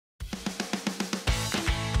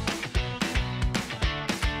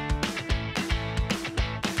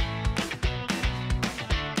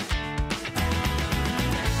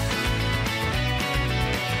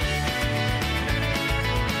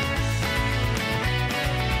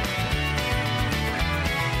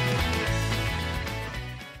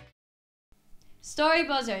Story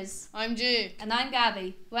Buzzers. I'm Jake. And I'm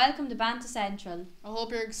Gabby. Welcome to Banta Central. I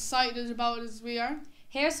hope you're excited about it as we are.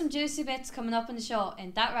 Here's some juicy bits coming up in the show.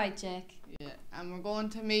 Ain't that right, Jake? Yeah, and we're going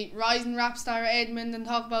to meet rising rap star Edmund and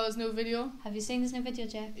talk about his new video. Have you seen his new video,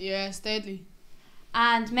 Jake? Yeah, it's deadly.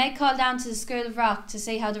 And Meg called down to the School of Rock to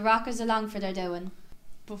see how the rockers along for their doing.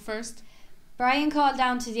 But first, Brian called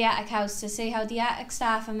down to the Attic House to see how the Attic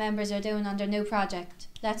staff and members are doing on their new project.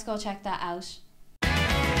 Let's go check that out.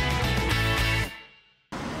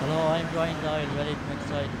 Hello, I'm Brian Doyle, ready to come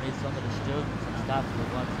inside to meet some of the students and staff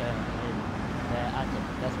that want to in the attic.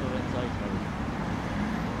 Let's go inside now.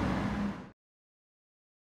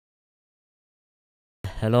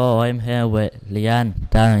 Hello, I'm here with Leanne,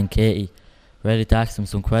 Darren and Katie, ready to ask them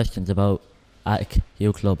some questions about Attic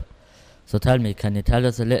Youth Club. So tell me, can you tell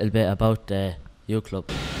us a little bit about the Youth Club?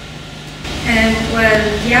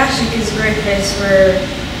 Well, the Attic is a great place where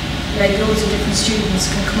loads of different students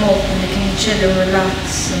can come up and they can chill and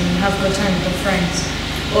relax and have a good time with their friends.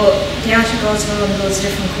 But the Attic also runs loads of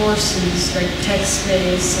different courses like tech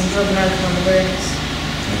space and drug and alcohol awareness.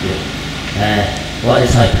 Thank you. What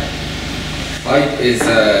is HYPE? HYPE is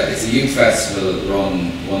it's a youth festival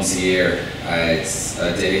run once a year. It's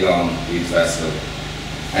a day-long youth festival.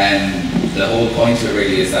 And the whole point of it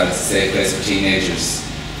really is that it's a safe place for teenagers.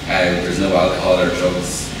 There's no alcohol or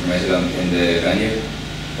drugs permitted in the venue.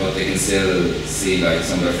 But they can still see like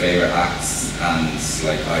some of their favourite acts and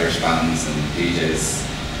like Irish bands and DJs.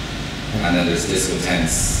 And then there's disco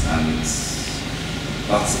tents and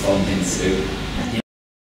lots of fun things to do.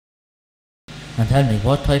 And tell me,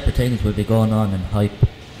 what type of things will be going on in HYPE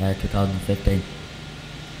 2015?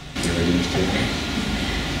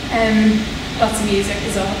 Lots of music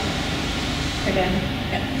as well. Again,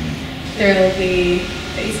 yeah. There will be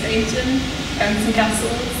face painting, bounce and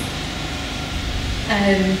castles.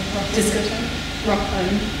 Discotheque, rock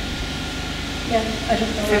band. Yeah, I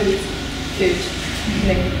don't know. Food.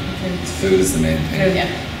 Food is the main thing. Yeah.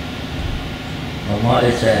 And what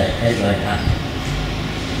is a headline act?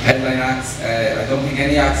 Headline acts, I don't think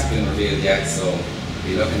any acts have been revealed yet, so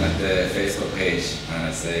be looking at the Facebook page and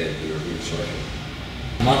I'd say it'll be revealed shortly.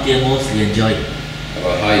 What do you mostly enjoy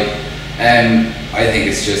about HYPE? I think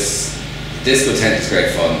it's just, disco tent is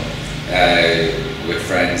great fun. With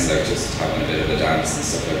friends, like just having a bit of a dance and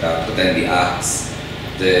stuff like that. But then the acts,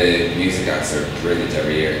 the music acts are brilliant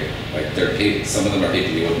every year. Like some of them are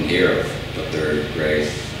people you wouldn't hear of, but they're great.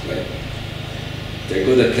 Like they're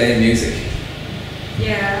good at playing music.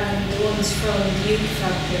 Yeah, and the ones from the Youth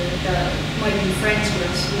Factor that might be friends with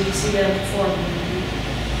us, we see them perform and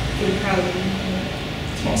feel proud.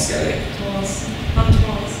 Tomas Kelly. Not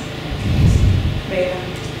Tomas. Mayhem.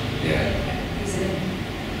 Yeah. He's in.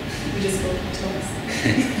 We just go to us.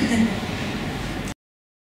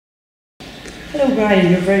 Hello Brian,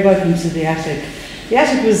 you're very welcome to the Attic. The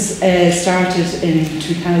Attic was started in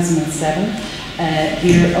 2007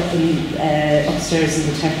 here upstairs in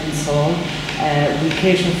the Templemichael Hall. We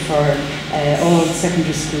cater for all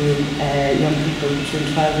secondary school young people between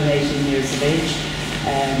 12 and 18 years of age.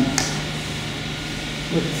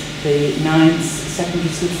 With the 9s secondary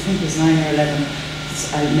schools, I think it was 9 or 11,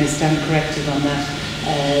 I may stand corrected on that.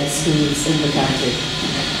 Schools in the county.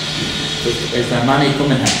 Is there money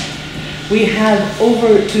coming in? We have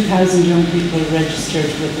over 2,000 young people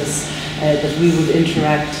registered with us that we would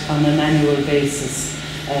interact on an annual basis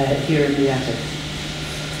here in the Attic.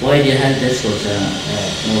 Why do you have discos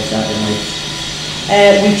no Saturday nights?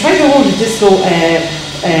 We try to hold a disco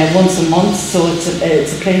once a month, so it's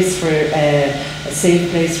a place for a safe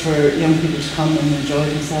place for young people to come and enjoy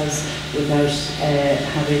themselves without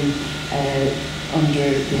having under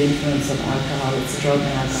the influence of alcohol. It's a drug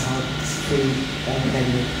and alcohol-free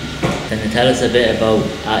venue. Can you tell us a bit about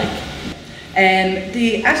Attic?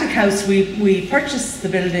 The Attic House, we purchased the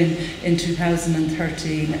building in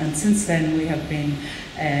 2013, and since then we have been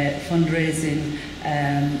fundraising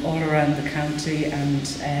all around the county, and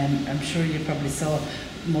I'm sure you probably saw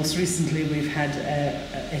most recently we've had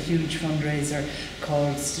a huge fundraiser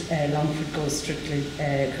called Longford Goes Strictly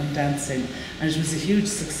Come Dancing, and it was a huge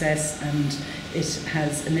success, and it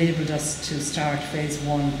has enabled us to start phase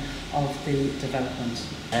 1 of the development.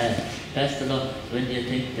 Best of luck. When do you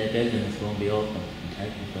think the building is going to be open?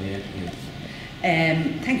 Thank you for your interview.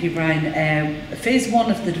 Thank you, Brian. Phase 1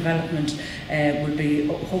 of the development will be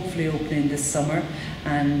hopefully opening this summer,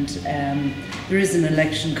 and there is an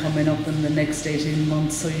election coming up in the next 18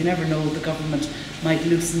 months, so you never know, the government might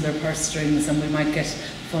loosen their purse strings and we might get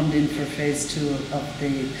funding for phase 2 of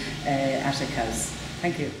the Attic House.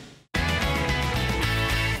 Thank you.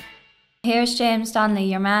 Here's James Donnelly,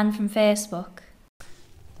 your man from Facebook.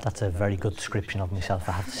 That's a very good description of myself,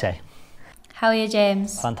 I have to say. How are you,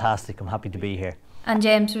 James? Fantastic, I'm happy to be here. And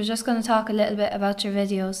James, we're just going to talk a little bit about your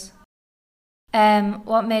videos.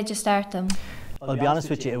 What made you start them? I'll be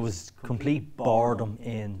honest with you, it was complete boredom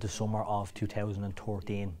in the summer of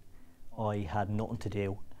 2013. I had nothing to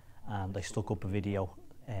do and I stuck up a video.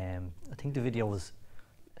 I think the video was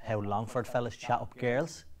how Longford fellas chat up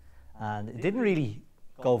girls, and it didn't really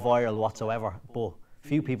go viral whatsoever, but a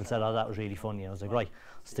few people said, oh, that was really funny. I was like, right,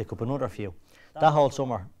 stick up another few. That whole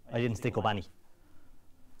summer I didn't stick up any.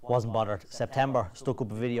 Wasn't bothered. September, stuck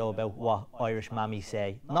up a video about what Irish mammies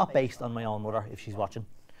say, not based on my own mother if she's watching.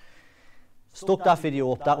 Stuck that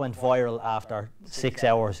video up, that went viral after 6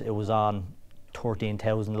 hours. It was on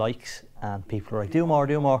 13,000 likes and people were like, do more,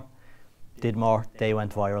 do more. Did more, they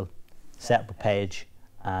went viral. Set up a page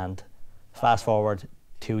and fast forward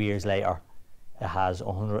 2 years later, it has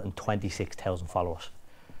 126,000 followers.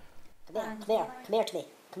 Come here to me.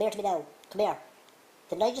 Come here to me now. Come here.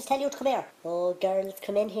 Didn't I just tell you to come here? Oh, girls,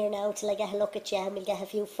 come in here now till I get a look at you and we'll get a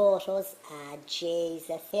few photos. Ah,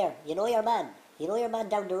 Jesus. Here, you know your man. You know your man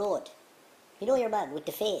down the road. You know your man with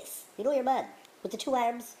the face. You know your man with the 2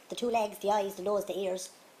 arms, the 2 legs, the eyes, the nose, the ears.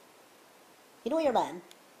 You know your man?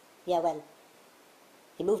 Yeah, well,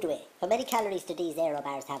 he moved away. How many calories did these aero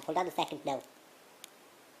bars have? Hold on a second now.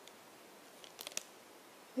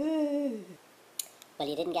 Well,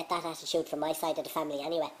 you didn't get that attitude from my side of the family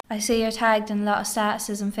anyway. I see you're tagged in a lot of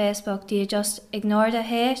statuses on Facebook. Do you just ignore the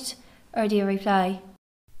hate or do you reply?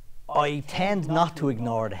 I tend not to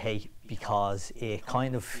ignore the hate because it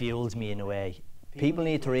kind of fuels me in a way. People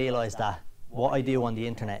need to realise that what I do on the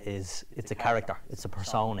internet is, it's a character, it's a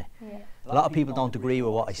persona. Yeah. A lot of people don't agree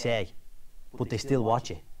with what I say, but they still watch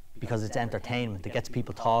it because it's entertainment. It gets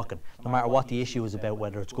people talking, no matter what the issue is about,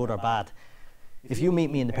 whether it's good or bad. If you meet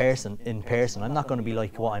me in person, I'm not going to be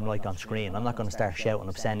like what I'm like on screen. I'm not going to start shouting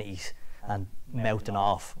obscenities and mouthing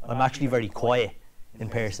off. I'm actually very quiet in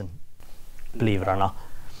person, believe it or not.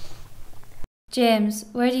 James,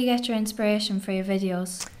 where do you get your inspiration for your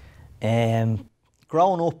videos?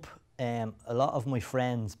 Growing up, a lot of my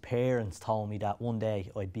friends' parents told me that one day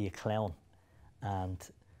I'd be a clown, and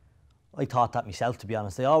I thought that myself, to be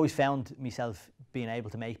honest. I always found myself being able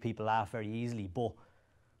to make people laugh very easily, but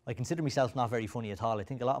I consider myself not very funny at all. I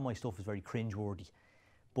think a lot of my stuff is very cringe-worthy,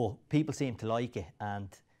 but people seem to like it. And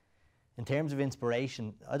in terms of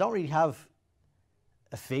inspiration, I don't really have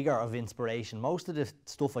a figure of inspiration. Most of the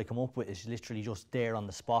stuff I come up with is literally just there on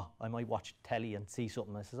the spot. I might watch telly and see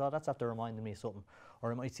something and I say, oh, that's after reminding me of something.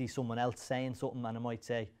 Or I might see someone else saying something and I might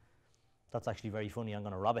say, that's actually very funny, I'm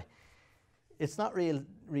going to rob it. It's not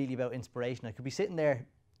really about inspiration. I could be sitting there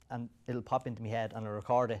and it'll pop into my head and I'll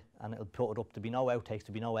record it and it'll put it up. There'll be no outtakes,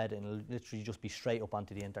 there'll be no edit, and it'll literally just be straight up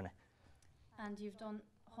onto the internet. And you've done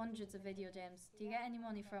hundreds of video, James. Do you get any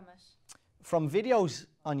money from it? From videos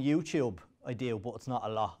on YouTube, I do, but it's not a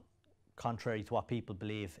lot, contrary to what people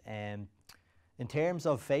believe. In terms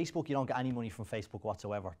of Facebook, you don't get any money from Facebook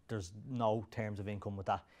whatsoever. There's no terms of income with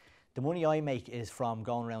that. The money I make is from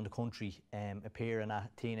going around the country, appearing at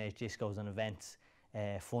teenage discos and events,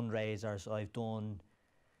 fundraisers. I've done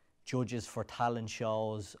judges for talent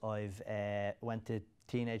shows. I've went to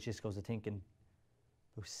teenage discos, I think, in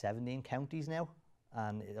about 17 counties now,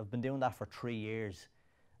 and I've been doing that for 3 years.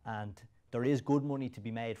 And there is good money to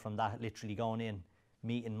be made from that, literally going in,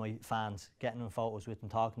 meeting my fans, getting them photos with them,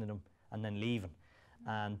 talking to them, and then leaving.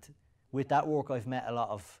 And with that work, I've met a lot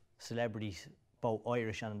of celebrities, both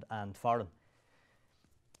Irish and foreign.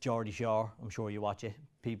 Geordie Shore, I'm sure you watch it,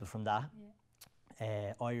 people from that.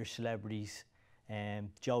 Yeah. Irish celebrities.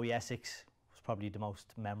 Joey Essex was probably the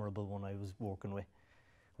most memorable one I was working with.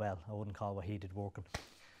 Well, I wouldn't call what he did working.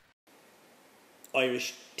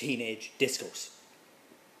 Irish teenage discos.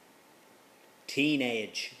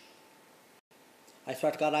 Teenage. I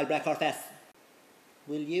swear to God, I'll break her face.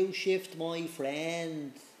 Will you shift my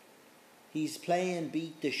friend? He's playing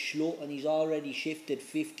Beat the Slut and he's already shifted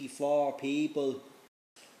 54 people.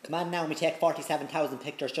 Come on now, we take 47,000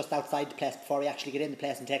 pictures just outside the place before we actually get in the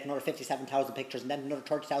place and take another 57,000 pictures and then another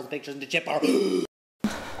 30,000 pictures in the chipper.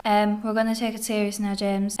 We're going to take it serious now,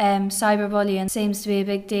 James. Cyberbullying seems to be a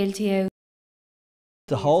big deal to you.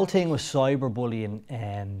 The whole thing with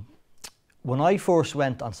cyberbullying, when I first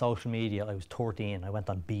went on social media, I was 13, I went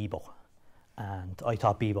on Bebo. And I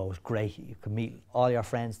thought Bebo was great. You could meet all your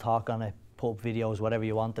friends, talk on it, put up videos, whatever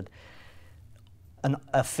you wanted. And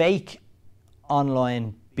a fake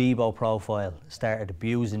online Bebo profile started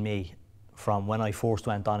abusing me from when I first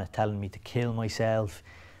went on it, telling me to kill myself,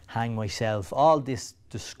 hang myself, all these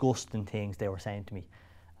disgusting things they were saying to me.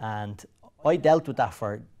 And I dealt with that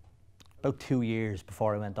for about 2 years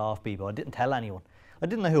before I went off Bebo. I didn't tell anyone. I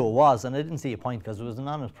didn't know who it was, and I didn't see a point because it was an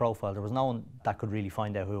anonymous profile. There was no one that could really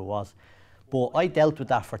find out who it was. But I dealt with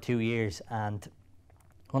that for 2 years, and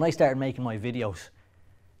when I started making my videos,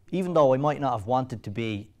 even though I might not have wanted to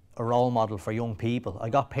be a role model for young people, I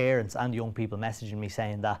got parents and young people messaging me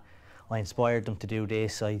saying that I inspired them to do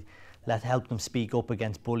this, I helped them speak up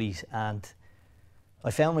against bullies, and I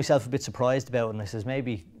found myself a bit surprised about it, and I says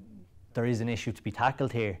maybe there is an issue to be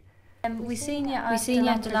tackled here. We seen you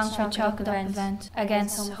at the Longford Chocolate event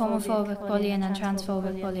against homophobic bullying and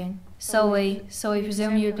transphobic bullying. So I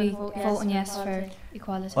presume you'd be voting yes for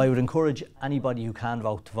equality. I would encourage anybody who can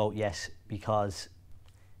vote to vote yes, because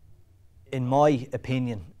in my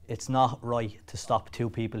opinion, it's not right to stop two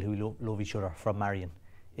people who love each other from marrying.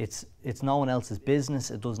 It's no one else's business,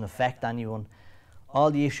 it doesn't affect anyone. All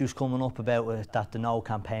the issues coming up about it that the No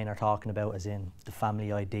campaign are talking about, as in the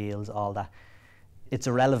family ideals, all that, it's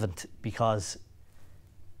irrelevant, because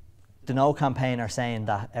the No campaign are saying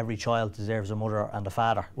that every child deserves a mother and a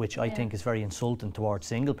father, which I think is very insulting towards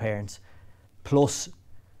single parents. Plus,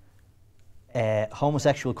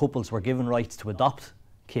 homosexual couples were given rights to adopt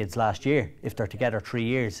kids last year if they're together 3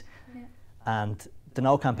 years. And the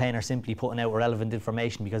No campaign are simply putting out irrelevant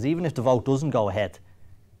information, because even if the vote doesn't go ahead,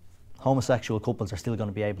 homosexual couples are still going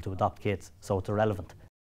to be able to adopt kids, so it's irrelevant.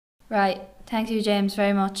 Right, thank you James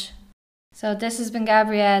very much. So this has been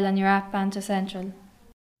Gabrielle and you're at Banter Central.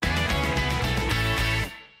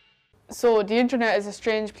 So the internet is a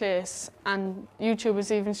strange place, and YouTube is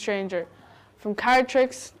even stranger. From card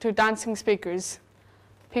tricks to dancing speakers,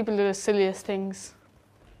 people do the silliest things.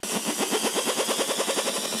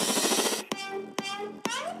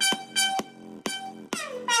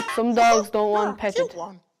 Some dogs don't want petted.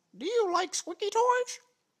 Do you like squeaky toys?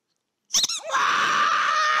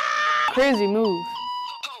 Crazy move.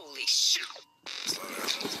 Holy shit.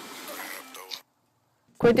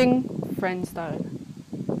 Quitting friend style.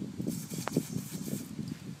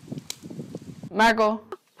 Margot.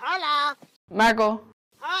 Hola. Margot.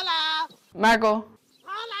 Hola. Margot.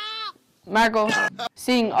 Hola. Margot.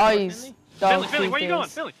 Seeing eyes. Dogs Finley, where these you going?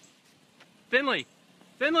 days. Finley. Finley.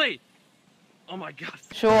 Finley. Oh my God.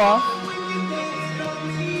 Show off.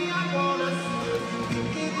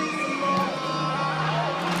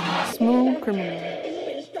 Smooth criminal.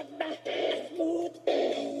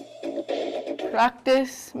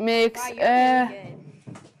 Practice makes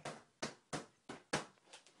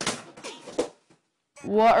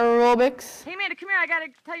what aerobics? Hey Amanda, come here, I gotta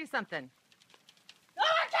tell you something.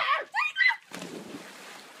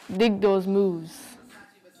 Dig those moves.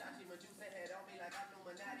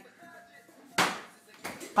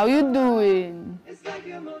 How you doing?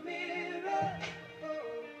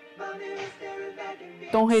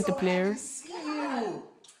 Don't hate the player.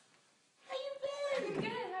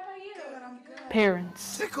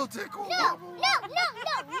 Parents. Tickle, tickle. No. Stop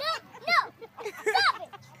it.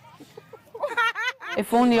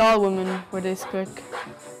 If only all women were this quick.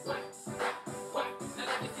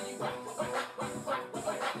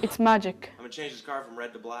 It's magic. I'm gonna change this car from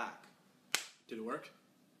red to black. Did it work?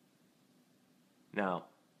 No.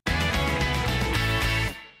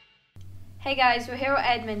 Hey guys, we're here with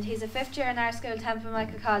Edmund. He's a 5th year in our school,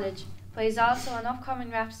 Templemichael College, but he's also an upcoming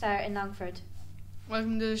rap star in Longford.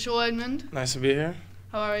 Welcome to the show, Edmund. Nice to be here.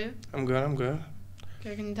 How are you? I'm good, I'm good.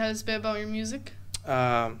 Okay, can you tell us a bit about your music?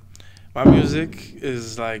 My music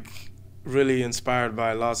is like really inspired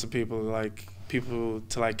by lots of people, like people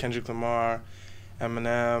to like Kendrick Lamar,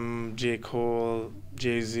 Eminem, J. Cole,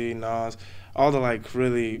 Jay-Z, Nas, all the like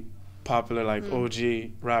really popular like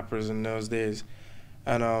OG rappers in those days.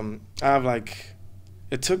 And I have like,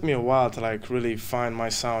 it took me a while to like really find my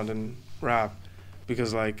sound in rap,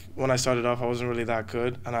 because like when I started off I wasn't really that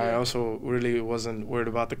good, and I also really wasn't worried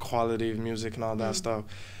about the quality of music and all that stuff.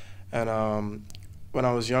 And when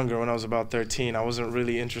I was younger, when I was about 13, I wasn't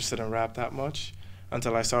really interested in rap that much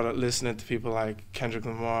until I started listening to people like Kendrick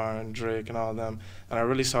Lamar and Drake and all of them, and I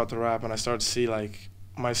really started to rap, and I started to see like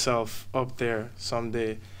myself up there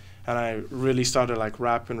someday. And I really started like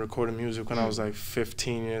rapping, recording music when I was like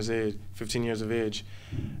 15 years of age.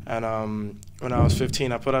 And when I was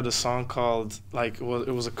 15, I put out a song called, like, well,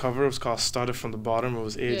 it was a cover. It was called "Started from the Bottom." It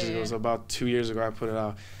was ages ago. It was about 2 years ago I put it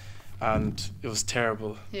out, and it was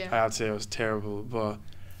terrible. I have to say it was terrible.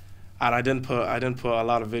 And I didn't put a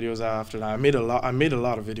lot of videos out after that. I made a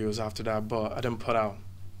lot of videos after that, but I didn't put out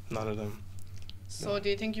none of them. So do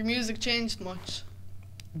you think your music changed much?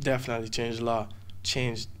 Definitely changed a lot.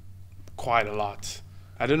 Changed quite a lot.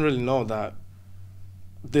 I didn't really know that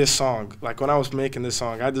this song, like when I was making this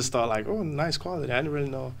song, I just thought like, oh, nice quality. I didn't really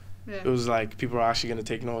know it was like people are actually going to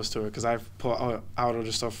take notice to it, because I've put out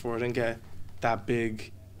other stuff for it. I didn't get that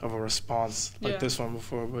big of a response like Yeah. this one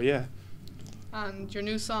before. But yeah, And your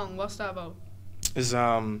new song, what's that about? it's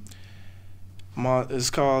it's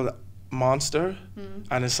called Monster,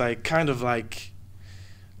 and it's like kind of like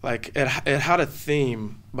it had a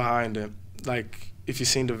theme behind it. Like if you've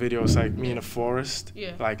seen the video, it's like me in a forest,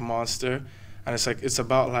 Yeah. like Monster, and it's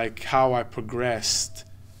about like how I progressed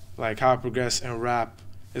in rap.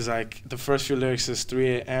 Is like the first few lyrics is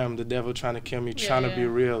 3 a.m. the devil trying to kill me, trying to be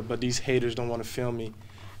real, but these haters don't want to feel me.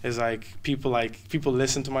 It's like people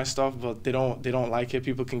listen to my stuff, but they don't like it.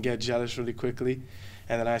 People can get jealous really quickly,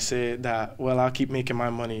 and then I say that, well, I'll keep making my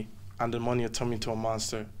money, and the money will turn me into a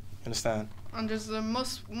monster. Understand? And there's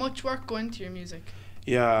much work going into your music.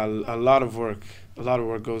 Yeah, a lot of work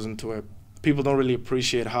goes into it. People don't really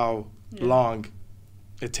appreciate how long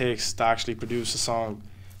it takes to actually produce a song,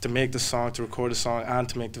 to make the song, to record the song, and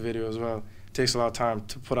to make the video as well. It takes a lot of time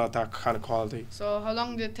to put out that kind of quality. So how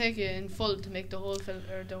long did it take you in full to make the whole film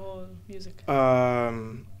or the whole music?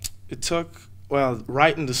 It took,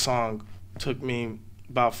 writing the song took me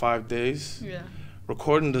about 5 days. Yeah.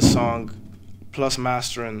 Recording the song plus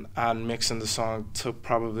mastering and mixing the song took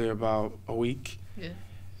probably about a week. Yeah.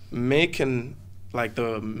 Making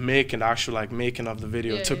the actual making of the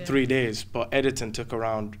video took 3 days, but editing took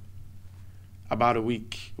around about a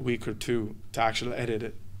week or two to actually edit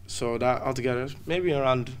it. So that altogether, maybe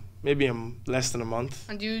less than a month.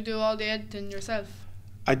 And do you do all the editing yourself?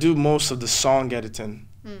 I do most of the song editing,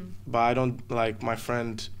 but I don't, like my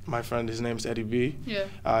friend, his name's Eddie B.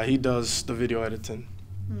 Yeah. He does the video editing.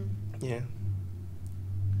 Yeah.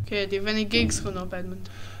 Okay, do you have any gigs coming up, Edmund?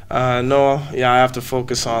 No, I have to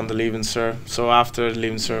focus on the Leaving Cert. So after the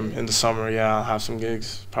Leaving Cert in the summer, I'll have some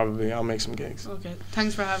gigs. Probably I'll make some gigs. Okay,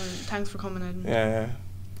 thanks for coming, Edmund. Yeah.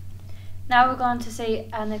 Now we're going to see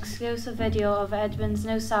an exclusive video of Edmund's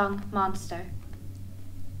new song, Monster.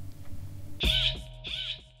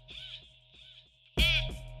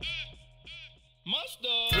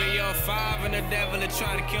 3 or 5 and the devil is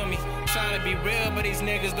trying to kill me. Trying to be real, but these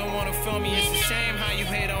niggas don't want to feel me. It's a shame how you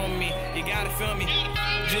hate on me. You gotta feel me.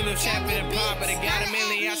 Julep champion and pop, but it got a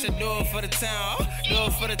million. I should do it for the town. Do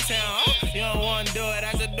it for the town. You don't want to do it,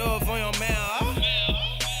 I should do it for your man.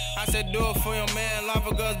 I said do it for your man. Love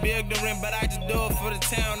for girls be ignorant, but I just do it for the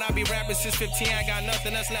town. I be rapping since 15, I got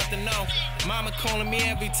nothing else left to know. Mama calling me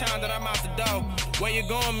every time that I'm out the door. Where you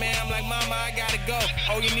going, man? I'm like, mama, I gotta go.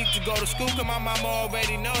 Oh, you need to go to school, cause my mama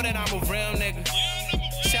already know that I'm a real nigga.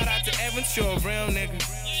 Shout out to Evans, you're a real nigga.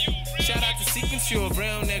 Shout out to Sequence, you're a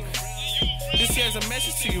real nigga. This here's a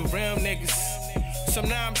message to you real niggas. So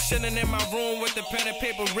now I'm chilling in my room with the pen and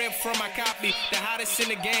paper ripped from my copy. The hottest in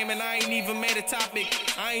the game and I ain't even made a topic.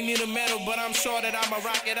 I ain't need a medal, but I'm sure that I'm a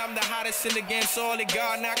rocket. I'm the hottest in the game, so only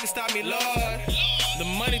God now can stop me, Lord. The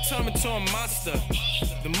money turned me to a monster.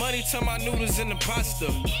 The money turned my noodles into pasta.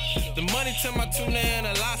 The money turned my tuna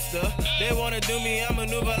into lobster. They wanna do me, I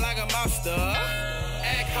maneuver like a mobster.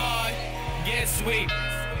 Act hard, get sweet.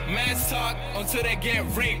 Mass talk until they get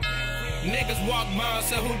raped. Niggas walk by and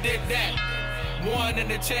say, who did that? One in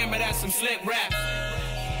the chamber, that's some slick rap.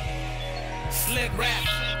 Slick rap.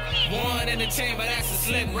 One in the chamber, that's a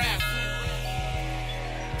slick rap.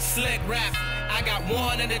 Slick rap. I got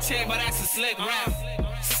one in the chamber, that's a slick rap.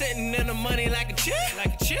 Sitting in the money like a chick.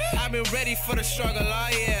 I've been ready for the struggle, oh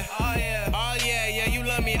yeah, you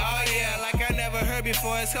love me, oh yeah. Like I never heard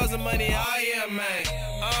before, it's cause of money, oh yeah, man.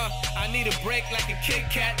 I need a break like a Kit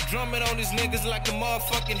Kat. Drumming on these niggas like a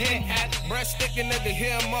motherfucking hit hat. Breast sticking nigga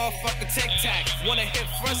here, motherfucking tic tac. Wanna hit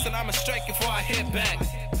first and I'ma strike before I hit back.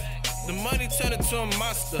 The money turned into a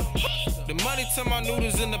monster. The money turned my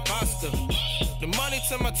noodles into pasta. The money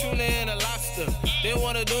turned my tuna into lobster. They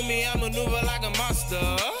wanna do me, I maneuver like a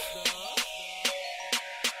monster.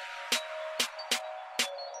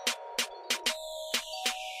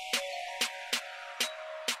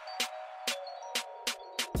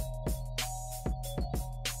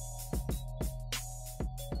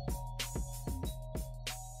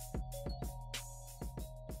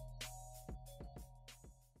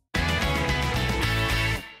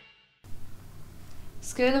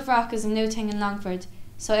 School of Rock is a new thing in Longford,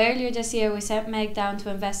 so earlier this year we sent Meg down to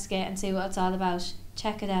investigate and see what it's all about.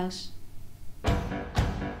 Check it out.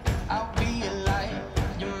 I'll be your light,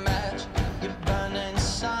 your match, your burning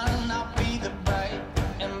sun. I'll be the bright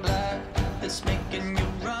and black that's making you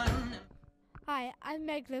run. Hi, I'm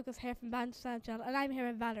Meg Lucas here from Band Central, and I'm here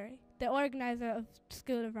with Valerie, the organiser of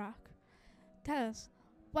School of Rock. Tell us,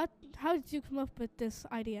 how did you come up with this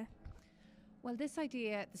idea? Well, this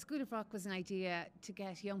idea, the School of Rock was an idea to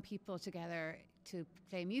get young people together to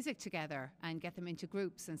play music together and get them into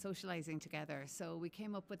groups and socialising together. So we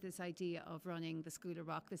came up with this idea of running the School of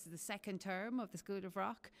Rock. This is the second term of the School of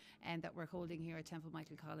Rock that we're holding here at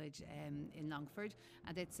Templemichael College in Longford,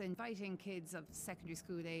 and it's inviting kids of secondary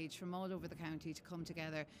school age from all over the county to come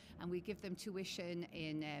together, and we give them tuition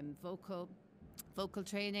in vocal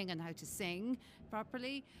training and how to sing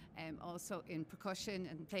properly, also in percussion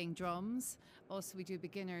and playing drums. Also we do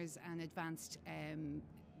beginners and advanced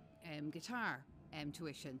guitar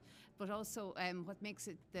tuition. But also what makes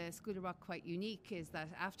it the School of Rock quite unique is that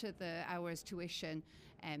after the hours tuition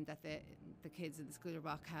that the kids in the School of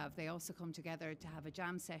Rock have, they also come together to have a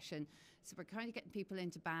jam session. So we're kind of getting people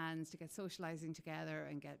into bands to get socialising together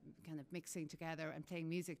and get kind of mixing together and playing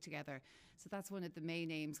music together. So that's one of the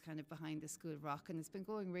main aims kind of behind the School of Rock, and it's been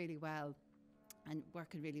going really well and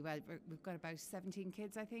working really well. We've got about 17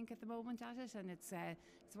 kids, I think, at the moment at it, and it's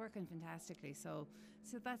working fantastically. So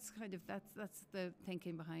that's kind of that's the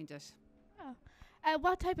thinking behind it. Oh.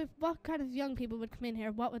 What kind of young people would come in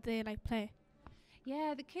here? What would they like play?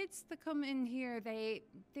 Yeah, the kids that come in here, they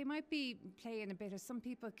might be playing a bit of. Some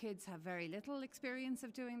kids have very little experience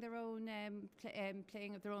of doing their own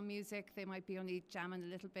playing of their own music. They might be only jamming a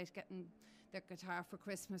little bit, getting their guitar for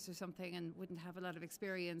Christmas or something, and wouldn't have a lot of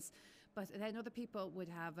experience. But then other people would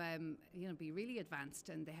have, be really advanced,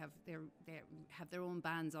 and they have their own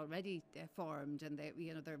bands already formed, and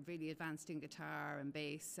they're really advanced in guitar and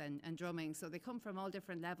bass and drumming. So they come from all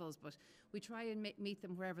different levels, but we try and meet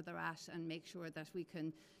them wherever they're at and make sure that we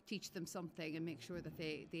can teach them something and make sure that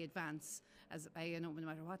they advance no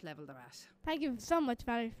matter what level they're at. Thank you so much,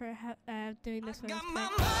 Valerie, for doing this with us.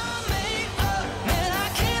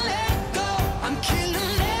 I'm killing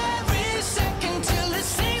every second till it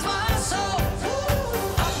saves my soul.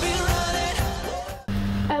 I've been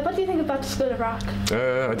running. What do you think about the School of Rock?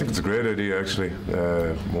 I think it's a great idea, actually.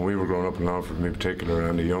 When we were growing up in Longford, in particular,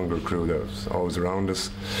 and the younger crew that was always around us,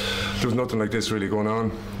 there was nothing like this really going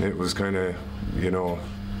on. It was kind of,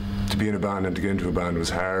 to be in a band and to get into a band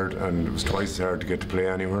was hard, and it was twice as hard to get to play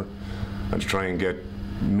anywhere. And to try and get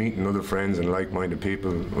meeting other friends and like-minded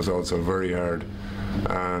people was also very hard.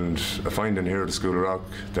 And finding here at the School of Rock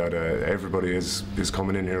that everybody is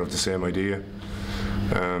coming in here with the same idea.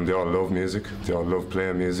 They all love music, they all love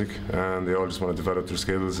playing music, and they all just want to develop their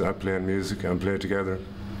skills at playing music and play together.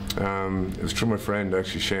 It was through my friend,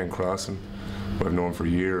 actually, Shane Crossan, who I've known for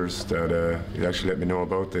years, that he actually let me know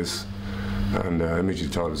about this, and I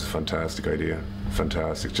immediately thought it was a fantastic idea.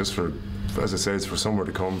 Fantastic, just for, as I said, it's for somewhere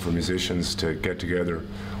to come for musicians to get together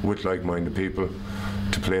with like-minded people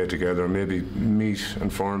to play together, maybe meet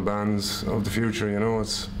and form bands of the future.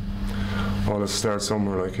 It's all has to start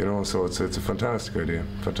somewhere, so it's a fantastic idea,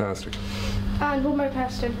 fantastic. And one more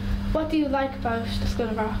question, what do you like about the School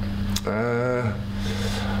of Rock?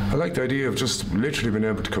 I like the idea of just literally being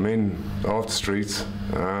able to come in off the streets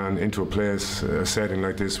and into a place, a setting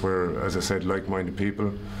like this where, as I said, like-minded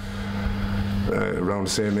people around the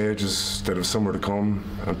same ages that have somewhere to come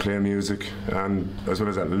and play music, and as well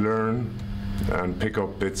as that, learn and pick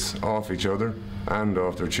up bits off each other and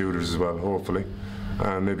off their tutors as well, hopefully,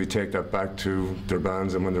 and maybe take that back to their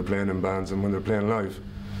bands and when they're playing in bands and when they're playing live.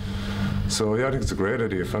 So yeah, I think it's a great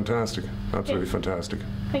idea, fantastic, absolutely fantastic.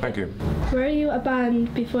 Thank you. Were you a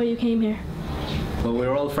band before you came here? Well, we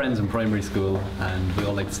were all friends in primary school and we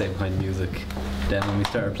all liked the same kind of music. Then when we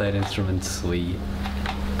started playing instruments, we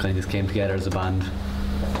kind of just came together as a band,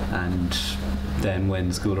 and then when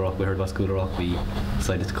we heard about School of Rock, we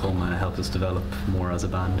decided to come, and it helped us develop more as a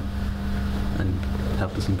band and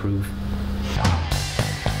helped us improve.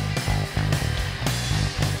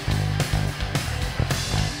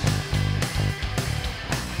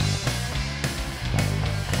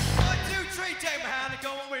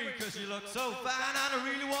 You look so fine, and I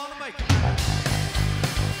really want to make it.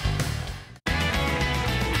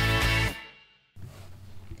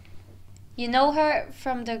 You know her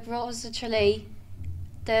from the Rose of Tralee,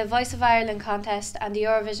 the Voice of Ireland contest and the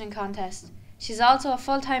Eurovision contest. She's also a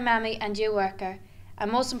full-time mammy and youth worker, and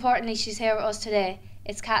most importantly she's here with us today.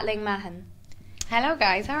 It's Kathleen Mahon. Hello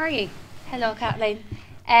guys, how are you? Hello Kathleen.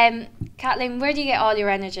 Kathleen, where do you get all your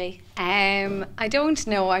energy? I don't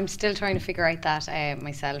know, I'm still trying to figure out that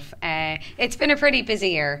myself. It's been a pretty busy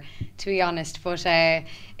year, to be honest, but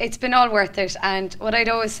it's been all worth it. And what I'd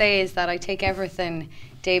always say is that I take everything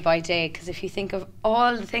day by day, because if you think of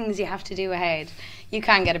all the things you have to do ahead, you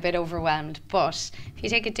can get a bit overwhelmed. But if you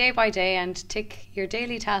take it day by day and tick your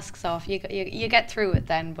daily tasks off, you get through it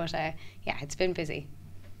then. But yeah, it's been busy.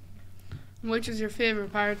 Which is your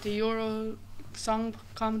favourite part, the Euro Song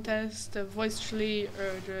Contest, the Voice of Tralee,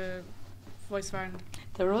 or the Voice of Ireland?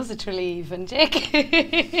 The Rose of Tralee, even, Jake.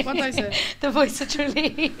 What did I say? The Voice of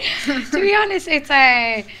Tralee. To be honest, it's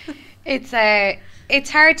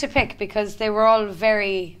hard to pick because they were all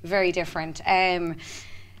very, very different.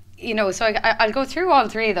 You know, so I'll go through all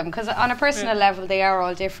three of them because on a personal level they are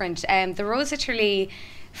all different. The Rose of Tralee,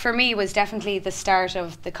 for me, was definitely the start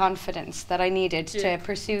of the confidence that I needed to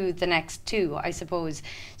pursue the next two, I suppose.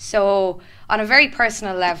 So on a very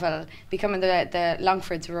personal level, becoming the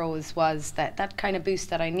Longford's Rose was that kind of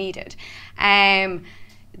boost that I needed.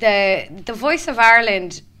 The Voice of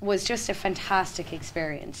Ireland was just a fantastic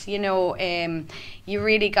experience. You know, you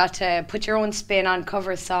really got to put your own spin on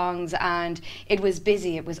cover songs, and it was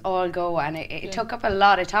busy. It was all go, and it took up a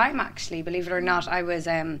lot of time. Actually, believe it or not, I was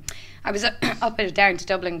up and down to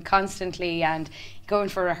Dublin constantly and going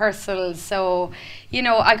for rehearsals. So, you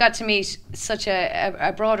know, I got to meet such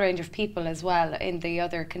a broad range of people as well in the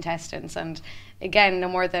other contestants. And again, no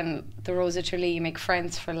more than the Rose of Tralee, you make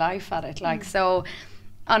friends for life at it. Like so.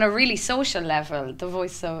 On a really social level, the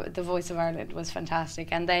Voice of Ireland was fantastic,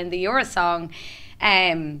 and then the Eurosong,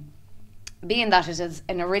 being that it is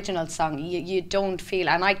an original song, you don't feel,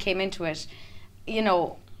 and I came into it, you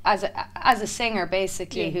know, as a singer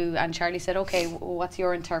basically, and Charlie said, okay, what's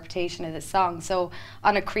your interpretation of this song? So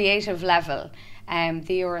on a creative level,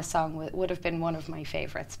 the Eurosong would have been one of my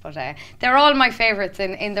favourites, but they're all my favourites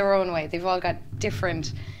in their own way. They've all got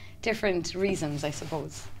different reasons, I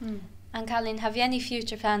suppose. And Kathleen, have you any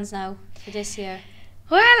future plans now for this year?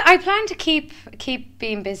 Well, I plan to keep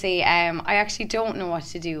being busy. I actually don't know what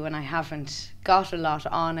to do, and I haven't got a lot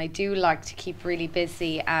on. I do like to keep really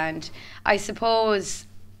busy, and I suppose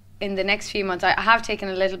in the next few months, I have taken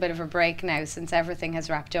a little bit of a break now since everything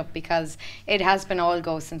has wrapped up, because it has been all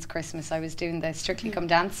go since Christmas. I was doing the Strictly Come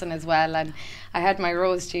Dancing as well, and I had my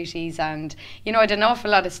Rose duties, and you know, I had an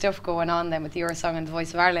awful lot of stuff going on then with the Eurosong and the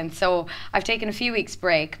Voice of Ireland. So I've taken a few weeks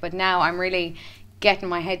break, but now I'm really getting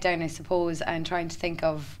my head down, I suppose, and trying to think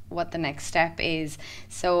of what the next step is.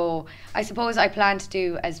 So I suppose I plan to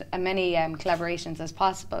do as many collaborations as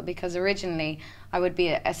possible, because originally I would be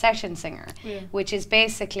a session singer, which is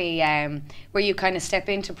basically where you kind of step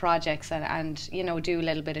into projects and you know, do a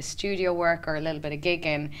little bit of studio work or a little bit of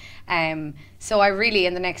gigging. So I really,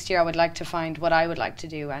 in the next year, I would like to find what I would like to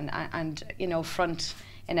do and you know, front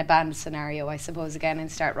in a band scenario, I suppose, again, and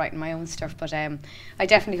start writing my own stuff. But I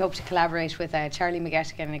definitely hope to collaborate with Charlie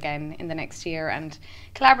McGettigan again in the next year, and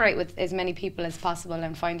collaborate with as many people as possible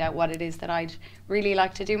and find out what it is that I'd really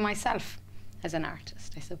like to do myself as an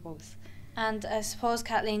artist, I suppose. And I suppose,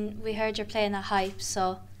 Kathleen, we heard you're playing at Hype,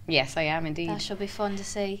 so... Yes, I am indeed. That should be fun to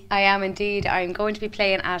see. I am indeed. I'm going to be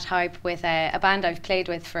playing at Hype with a band I've played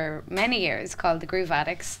with for many years called the Groove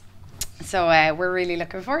Addicts. So we're really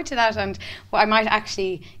looking forward to that, and I might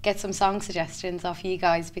actually get some song suggestions off you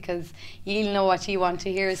guys, because you'll know what you want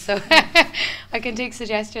to hear, so I can take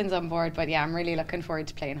suggestions on board. But yeah, I'm really looking forward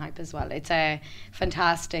to playing Hype as well. It's a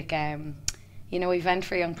fantastic you know, event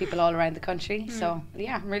for young people all around the country. So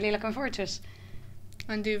yeah, I'm really looking forward to it.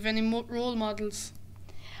 And do you have any role models?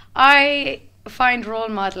 I find role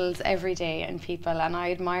models every day in people, and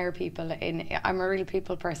I admire people. I'm a real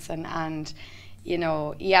people person, and you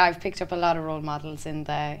know, yeah, I've picked up a lot of role models in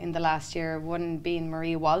the last year. One being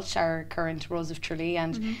Marie Walsh, our current Rose of Tralee,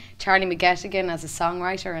 and Charlie McGettigan as a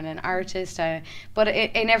songwriter and an artist. But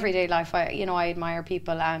in everyday life, I admire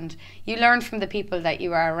people, and you learn from the people that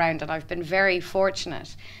you are around. And I've been very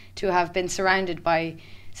fortunate to have been surrounded by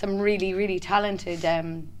some really, really talented,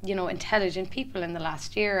 you know, intelligent people in the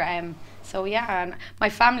last year. So yeah, and my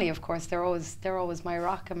family, of course, they're always my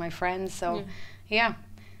rock and my friends. So yeah.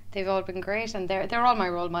 They've all been great, and they're all my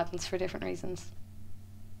role models for different reasons.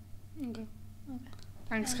 Okay.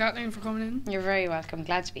 Thanks, Kathleen, for coming in. You're very welcome.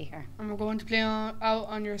 Glad to be here. And we're going to play out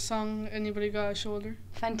on your song, Anybody Got a Shoulder.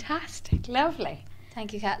 Fantastic. Lovely.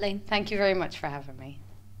 Thank you, Kathleen. Thank you very much for having me.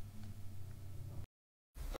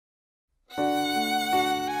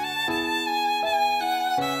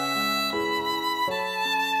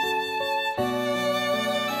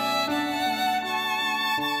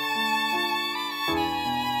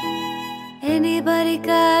 Anybody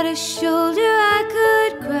got a shoulder I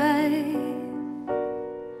could cry?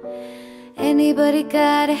 Anybody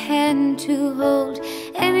got a hand to hold?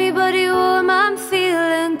 Anybody warm? I'm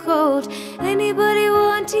feeling cold. Anybody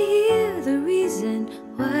want to hear the reason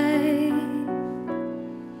why?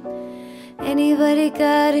 Anybody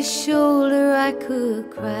got a shoulder I could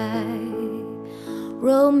cry?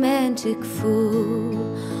 Romantic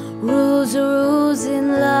fool, rules are rules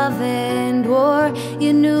in love and war.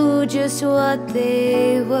 You knew just what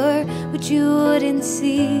they were, but you wouldn't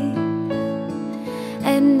see.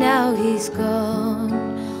 And now he's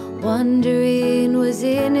gone. Wondering was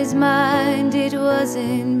in his mind, it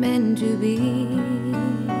wasn't meant to be.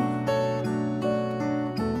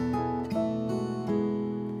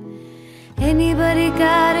 Anybody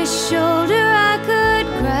got a shoulder I could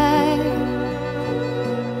cry?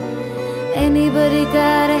 Anybody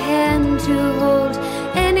got a hand to hold?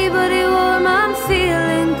 Anybody warm, I'm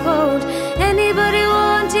feeling cold. Anybody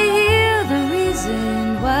want to hear the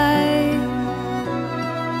reason why?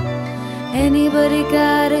 Anybody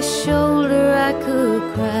got a shoulder I could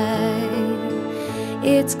cry?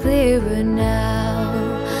 It's clearer now.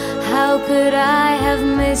 How could I have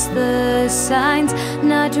missed the signs,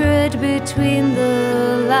 not read between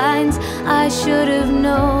the lines? I should have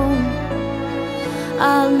known.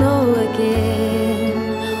 I'll know again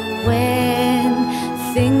when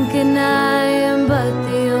thinking I am but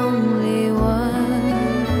the only one.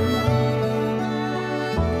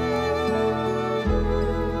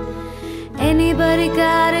 Anybody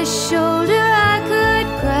got a shoulder I could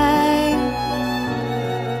cry?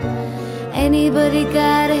 Anybody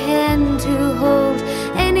got a hand to hold?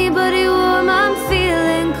 Anybody warm, I'm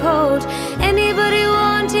feeling cold. Anybody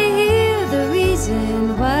want to hear the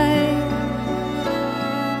reason why?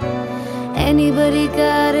 Anybody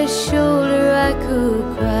got a shoulder I could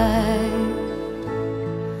cry?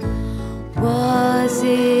 Was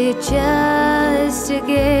it just a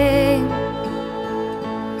game?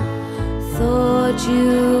 Thought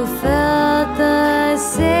you felt the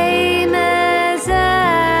same as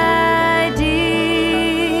I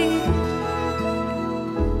did.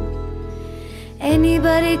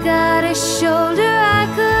 Anybody got a shoulder I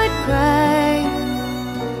could cry?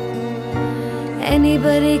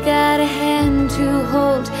 Anybody got a hand to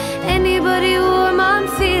hold? Anybody warm, I'm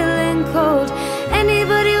feeling cold.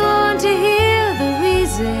 Anybody want to hear the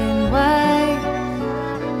reason why?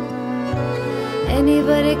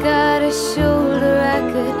 Anybody got a shoulder I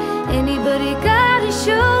could? Anybody got a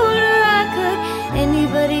shoulder I could?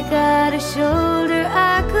 Anybody got a shoulder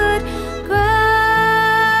I could cry?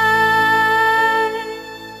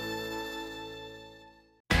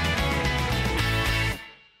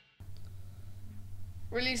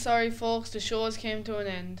 Really sorry, folks, the shows came to an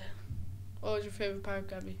end. What was your favourite part,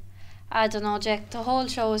 Gabby? I don't know, Jake. The whole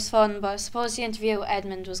show was fun, but I suppose the interview with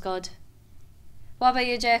Edmund was good. What about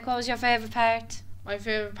you, Jake? What was your favourite part? My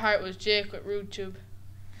favourite part was Jake with RootTube.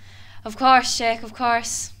 Of course, Jake, of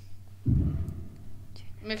course.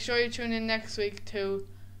 Make sure you tune in next week to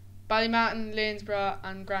Ballymatton, Lanesborough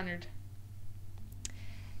and Granard.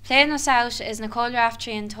 Playing us out is Nicole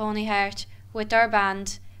Raftery and Tony Hart with their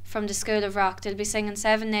band from the School of Rock. They'll be singing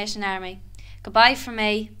Seven Nation Army. Goodbye from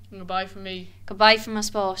me. And goodbye from me. Goodbye from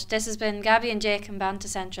us both. This has been Gabby and Jake and Banta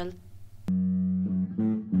Central.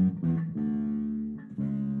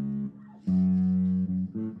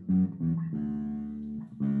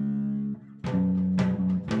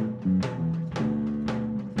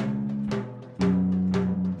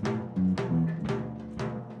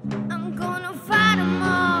 I'm gonna fight 'em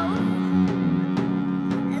all.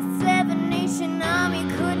 The Seven Nation Army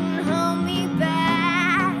couldn't hold me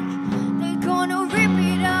back. They're gonna rip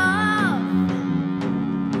it off,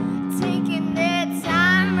 taking their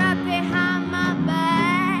time right behind my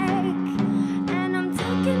back. And I'm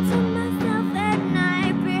talking to myself at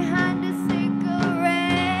night behind a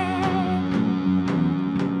cigarette,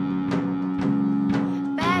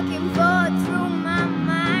 back and forth through my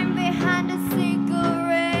mind behind a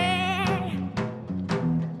cigarette.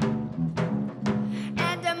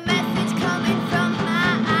 And a message coming from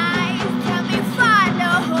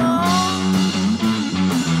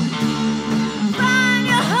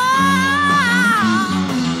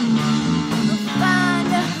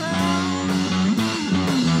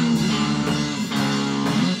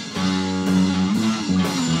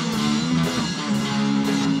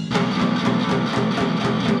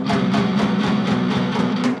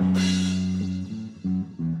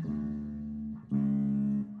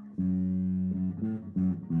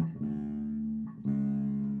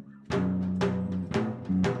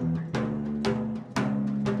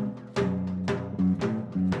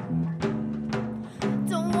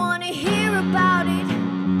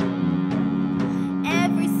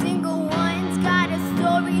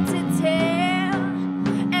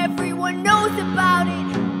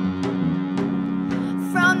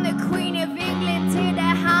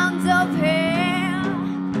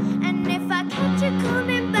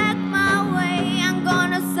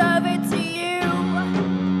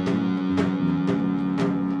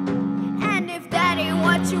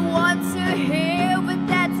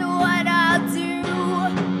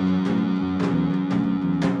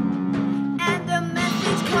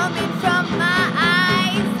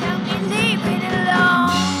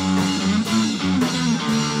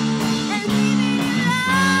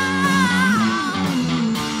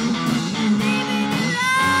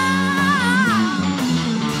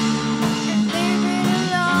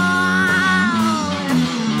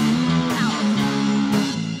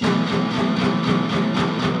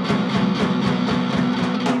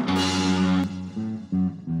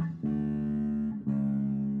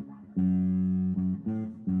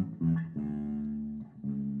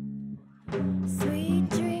Sweet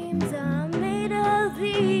dreams are made of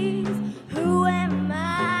these. Who am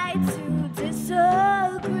I to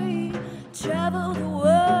disagree? Travel the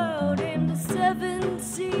world in the 7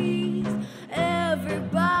 seas.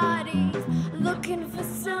 Everybody's looking for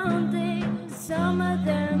something. Some of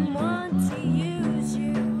them want to use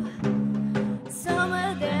you. Some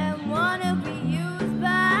of them want to be used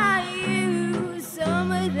by you.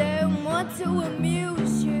 Some of them want to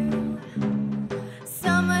amuse you.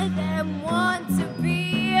 Some of them want to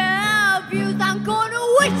be abused. I'm going to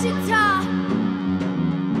Wichita,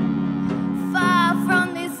 far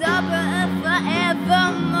from this upper earth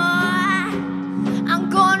forevermore. I'm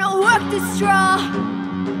gonna work the straw.